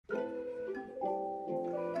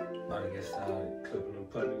get started clipping them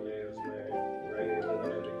puppy nails, man. Right here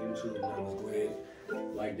looking at the YouTube numbers. Go ahead,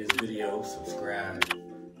 like this video, subscribe,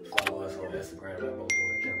 follow us on Instagram at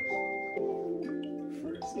WantedKennels.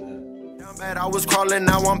 First step. I'm bad, I was crawling,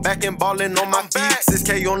 now I'm back and ballin' on my feet.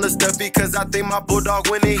 6K on the stuff because I think my bulldog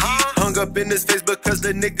when he hung up in his face because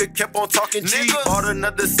the nigga kept on talking cheap. Bought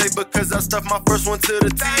another safe because I stuffed my first one to the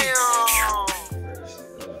teeth.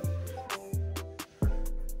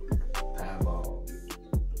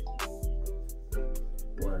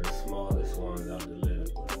 One of the smallest ones I've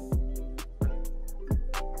delivered, but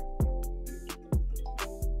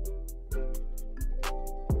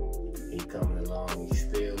he coming along, he's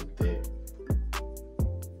still thick.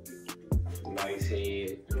 Nice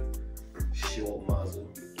head, short muzzle.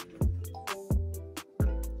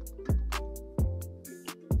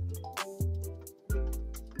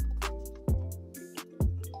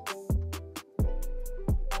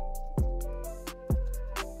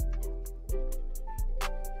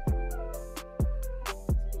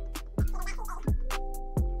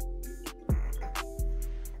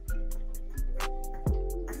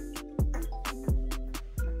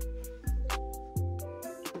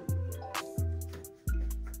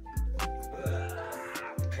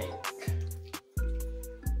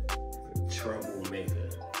 Troublemaker,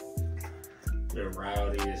 the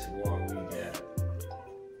rowdiest one we got.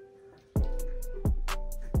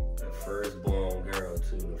 The firstborn girl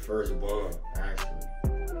too, the firstborn actually.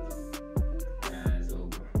 Eyes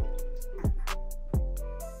open.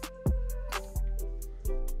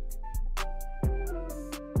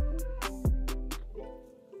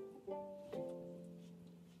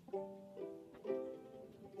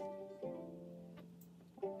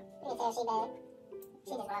 You can tell she bad.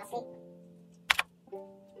 She just went to sleep.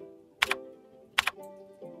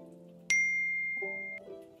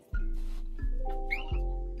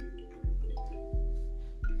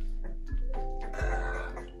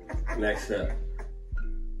 Next up,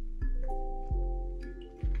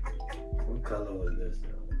 what color was this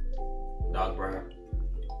though? Dark brown.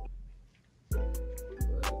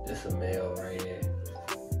 But this a male right here.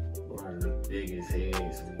 One of the biggest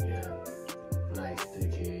heads we got. Nice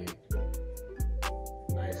thick head.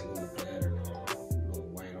 Nice little pattern on. Little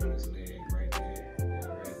white on his leg right there. And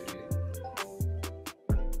right there.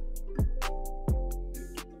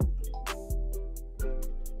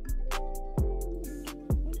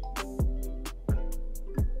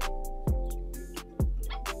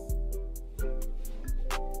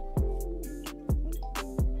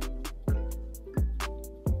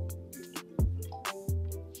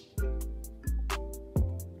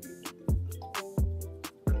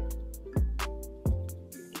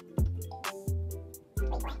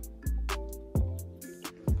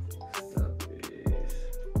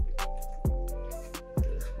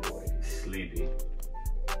 Sleepy.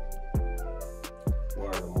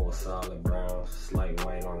 One of the more solid browns, slight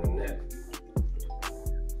white on the neck.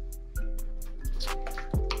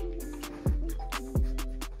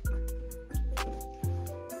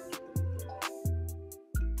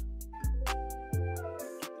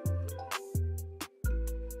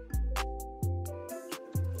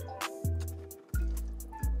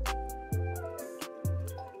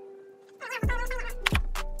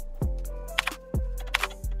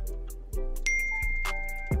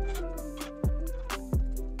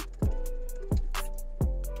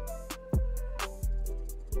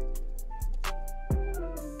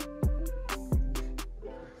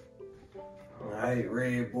 Alright,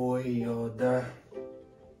 red boy, he all done.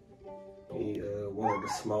 He one of the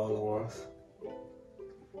smaller ones,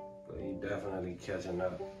 but he definitely catching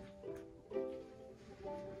up.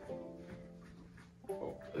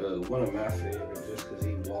 One of my favorites, just because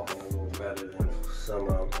he walking a little better than some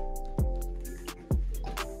of them.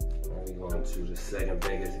 Now we going to the second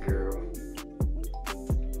biggest girl.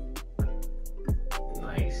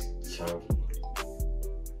 Nice, chunky.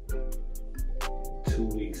 2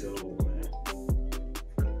 weeks old.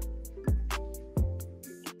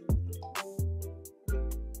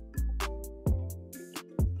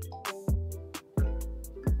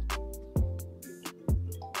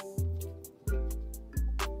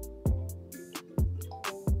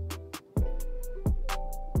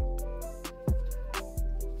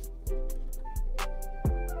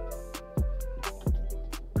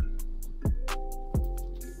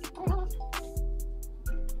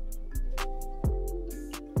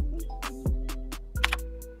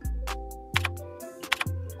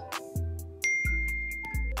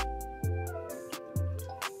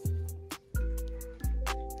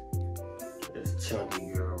 This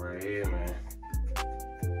chunky girl right here, man.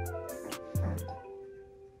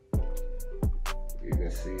 You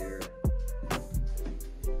can see her.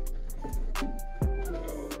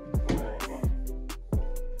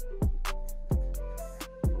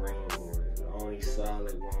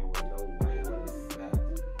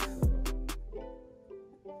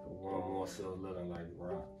 One more so looking like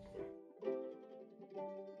rock.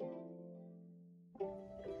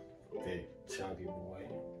 Big chunky boy.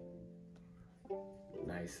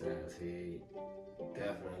 Nice size head.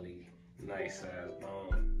 Definitely nice size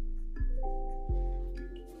bone.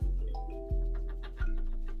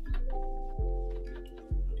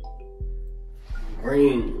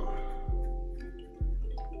 Green.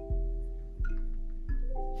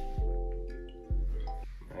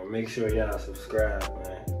 Make sure y'all subscribe,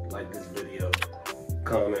 man. Like this video.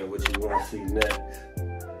 Comment what you want to see next.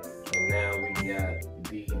 And now we got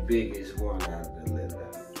the biggest one out of the litter.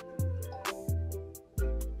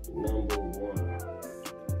 Number 1.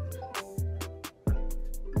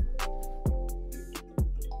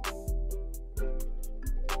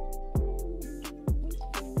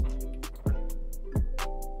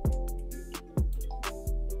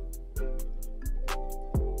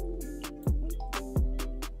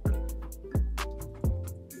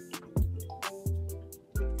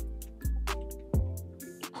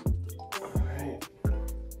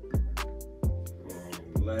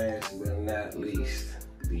 Last but not least,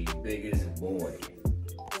 the biggest boy.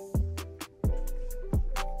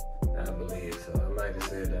 I believe so. I might have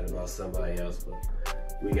said that about somebody else, but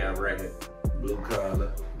we got record. Blue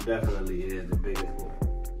collar. Definitely is the biggest one.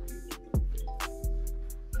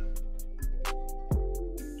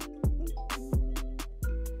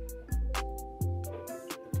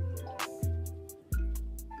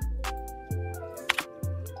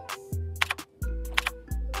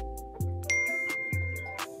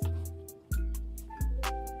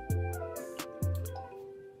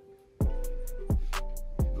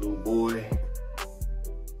 Blue boy.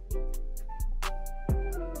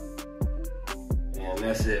 And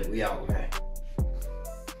that's it. We out, man.